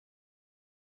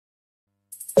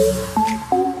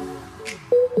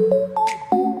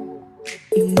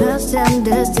You must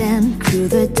understand, through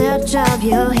the touch of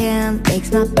your hand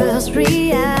makes my pulse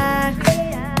react,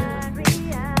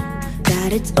 that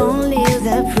it's only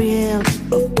the thrill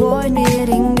of boy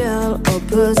meeting girl,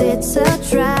 opposites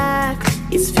attract.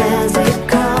 It's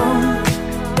physical,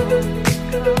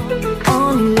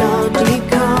 only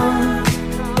logical.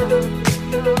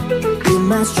 You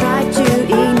must try to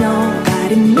ignore,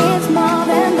 but it means more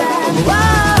than that.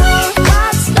 Whoa,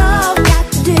 what's love got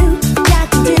to do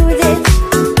with it?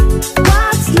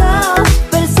 What's love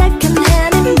but a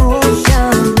second-hand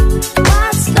emotion?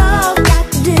 What's love got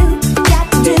to do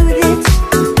with it?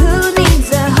 Who needs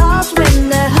a heart when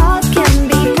the heart can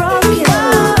be broken?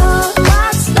 Whoa,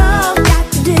 what's love got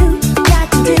to do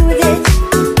with it?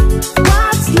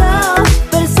 What's love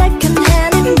but a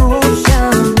second-hand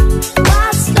emotion?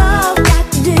 What's love got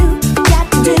to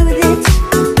do with it?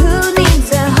 Who needs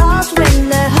a heart when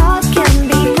the heart can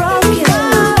be broken?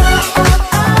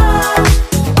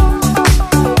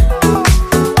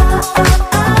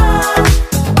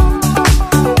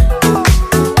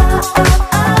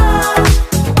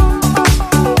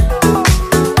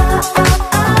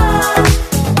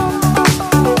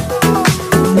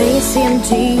 It may seem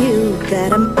to you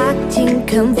that I'm acting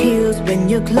confused when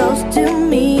you're close to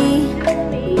me.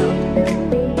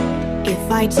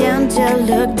 If I tend to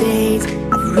look dazed,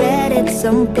 I've read it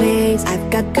someplace. I've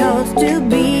got cause to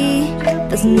be,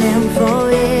 there's a name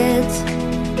for it.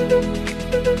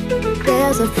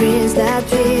 There's a phrase that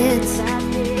fits.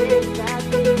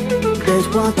 There's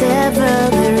whatever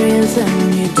there is,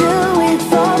 and you do it